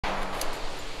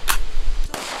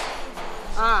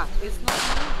Ah, it's not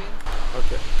moving.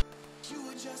 Okay.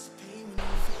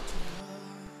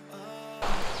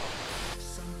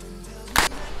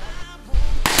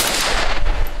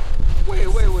 Wait.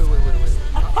 You're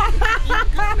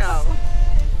good now.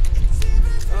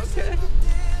 Okay.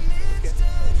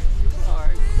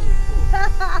 Alright, cool.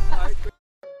 Alright, good.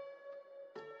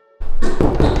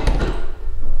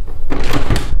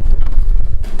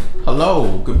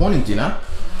 Hello, good morning, Dina.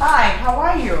 Hi, how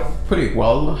are you? Pretty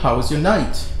well. How was your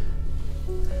night?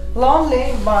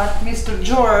 Lonely, but Mr.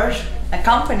 George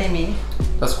accompanied me.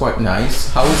 That's quite nice.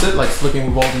 How is it like sleeping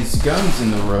with all these guns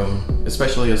in the room?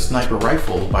 Especially a sniper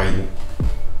rifle by you.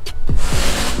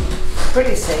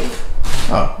 Pretty safe.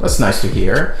 Oh, that's nice to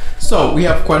hear. So we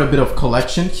have quite a bit of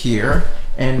collection here.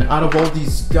 And out of all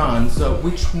these guns,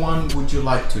 which one would you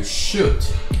like to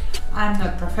shoot? I'm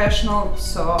not professional,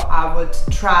 so I would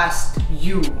trust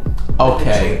you.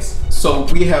 Okay, so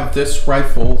we have this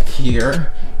rifle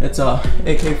here. It's a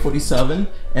AK-47,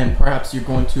 and perhaps you're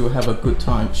going to have a good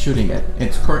time shooting it.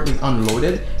 It's currently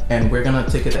unloaded, and we're gonna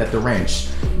take it at the range.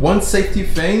 One safety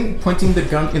thing, pointing the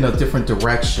gun in a different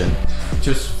direction,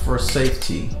 just for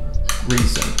safety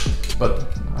reason. But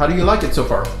how do you like it so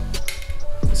far?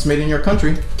 It's made in your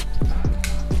country.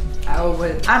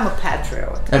 I'm a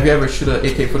patriot. Have you ever shot an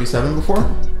AK-47 before?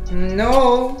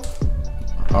 No.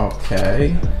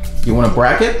 Okay. You want to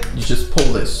bracket? You just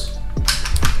pull this.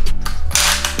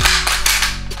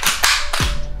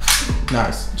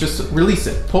 Nice. Just release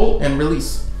it. Pull and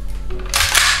release.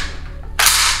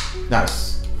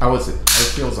 Nice. How is it? How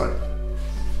it feels like?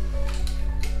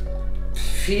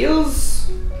 Feels?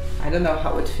 I don't know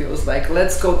how it feels like.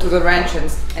 Let's go to the ranch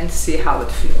and see how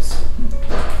it feels.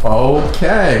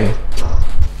 Okay.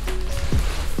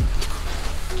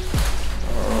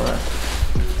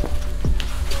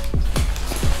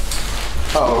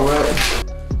 Alright.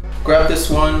 Grab this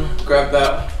one, grab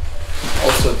that,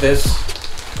 also this.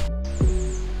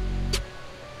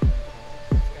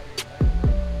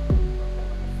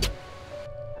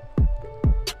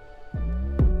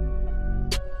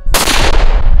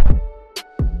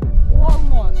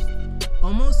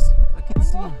 Almost? I can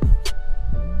see.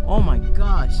 Oh my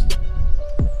gosh.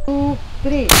 2,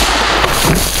 3.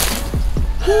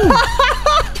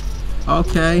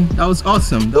 Okay, that was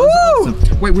awesome. That was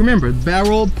awesome. Wait, remember,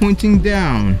 barrel pointing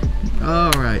down. All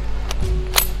right.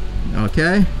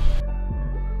 Okay.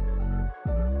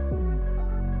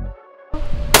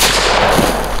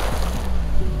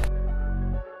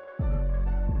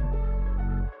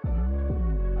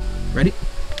 Ready?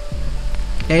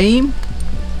 Aim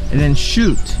and then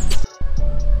shoot.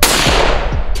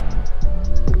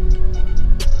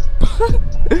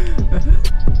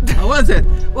 How was it?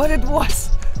 What it was?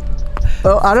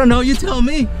 Oh, I don't know. You tell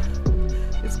me.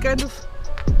 It's kind of...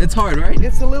 It's hard, right?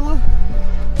 It's a little...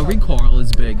 The recoil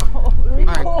is big. Oh,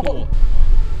 recoil. All right, cool.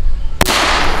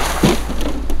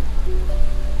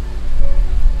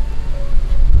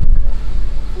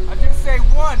 I didn't say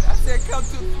 1. I said count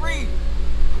to 3.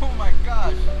 Oh my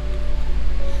gosh.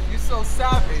 You're so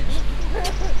savage.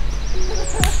 Okay.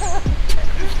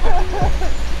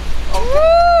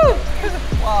 Woo!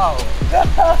 Wow.